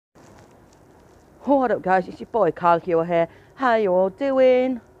What up guys, it's your boy Carl Hewer here. How you all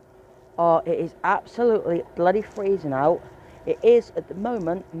doing? Oh, it is absolutely bloody freezing out. It is at the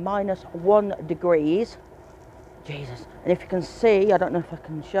moment -1 degrees. Jesus. And if you can see, I don't know if I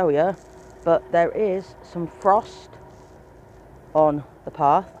can show you, but there is some frost on the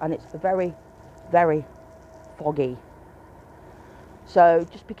path and it's very, very foggy. So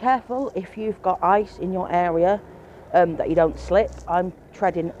just be careful if you've got ice in your area, that you don't slip. I'm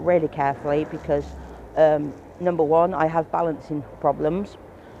treading really carefully because number one, I have balancing problems.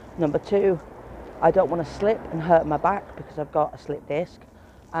 Number two, I don't want to slip and hurt my back because I've got a slip disc,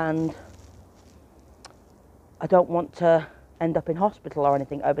 and I don't want to end up in hospital or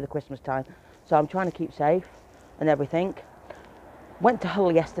anything over the Christmas time. So I'm trying to keep safe and everything. Went to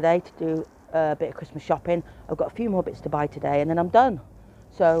Hull yesterday to do a bit of Christmas shopping. I've got a few more bits to buy today and then I'm done.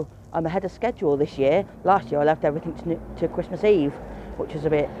 So I'm ahead of schedule this year. Last year I left everything to Christmas Eve, which was a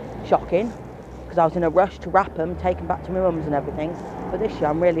bit shocking because I was in a rush to wrap them, take them back to my mum's and everything. But this year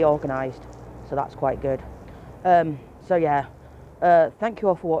I'm really organised, so that's quite good. So yeah, thank you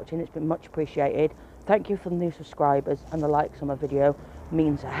all for watching. It's been much appreciated. Thank you for the new subscribers and the likes on my video. It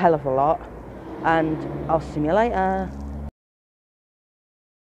means a hell of a lot. And I'll see you later.